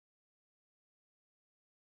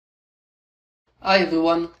Hi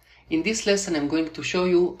everyone, in this lesson I'm going to show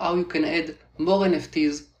you how you can add more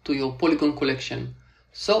NFTs to your Polygon collection.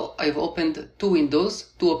 So I've opened two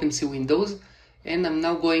OpenSea windows, and I'm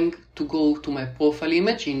now going to go to my profile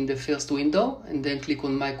image in the first window and then click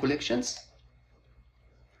on my collections.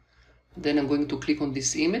 Then I'm going to click on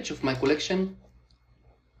this image of my collection,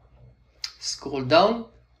 scroll down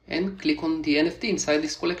and click on the NFT inside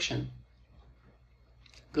this collection.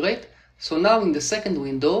 Great. So now in the second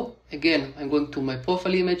window, again, I'm going to my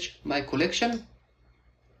profile image, my collection.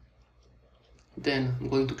 Then I'm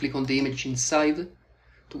going to click on the image inside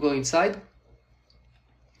to go inside.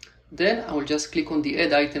 Then I will just click on the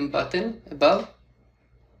add item button above.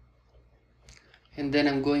 And then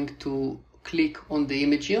I'm going to click on the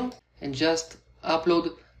image here and just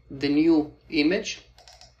upload the new image.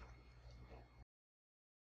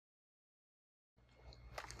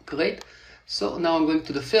 Great. So now I'm going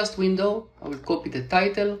to the first window. I will copy the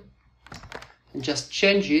title and just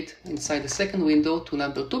change it inside the second window to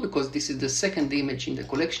number 2, because this is the second image in the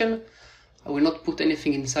collection. I will not put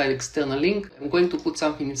anything inside external link. I'm going to put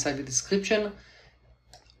something inside the description.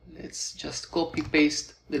 Let's just copy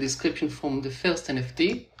paste the description from the first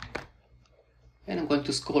NFT. And I'm going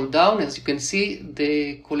to scroll down. As you can see,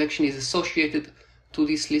 the collection is associated to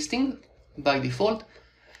this listing by default.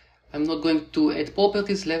 I'm not going to add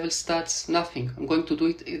properties, level stats, nothing. I'm going to do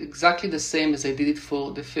it exactly the same as I did it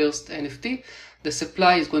for the first NFT. The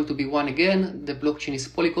supply is going to be 1 again. The blockchain is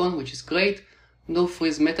Polygon, which is great. No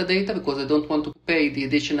freeze metadata because I don't want to pay the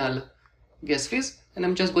additional gas fees. And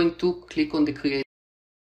I'm just going to click on the create.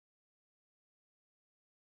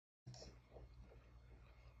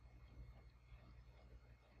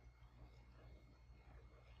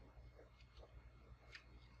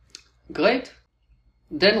 Great.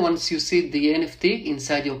 Then once you see the NFT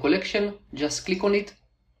inside your collection, just click on it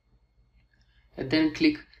and then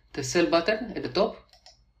click the sell button at the top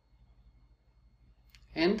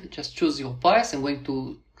and just choose your price. I'm going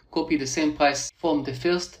to copy the same price from the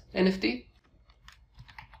first NFT.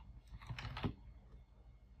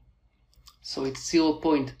 So it's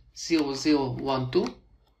 0.0012.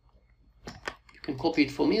 You can copy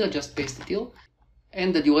it from here, just paste it here.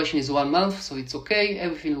 And the duration is 1 month, so it's okay,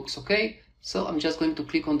 everything looks okay. So I'm just going to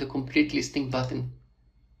click on the complete listing button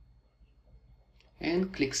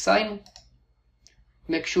and click sign.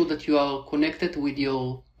 Make sure that you are connected with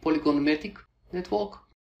your Polygon Matic network.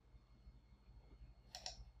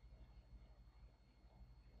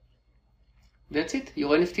 That's it,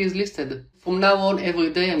 your NFT is listed. From now on, every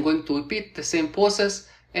day I'm going to repeat the same process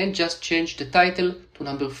and just change the title to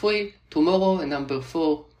number 3 tomorrow and number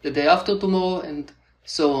 4 the day after tomorrow and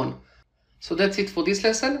so on. So that's it for this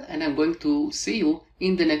lesson, and I'm going to see you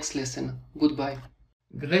in the next lesson. Goodbye.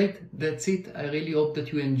 Great, that's it. I really hope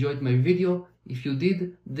that you enjoyed my video. If you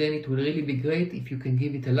did, then it will really be great if you can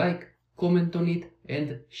give it a like, comment on it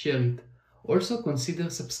and share it. Also consider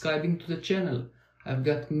subscribing to the channel. I've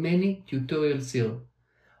got many tutorials here.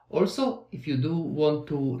 Also, if you do want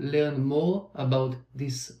to learn more about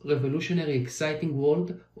this revolutionary, exciting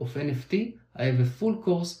world of NFT, I have a full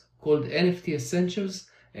course called NFT Essentials,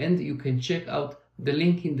 and you can check out the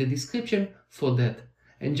link in the description for that.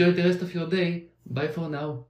 Enjoy the rest of your day. Bye for now.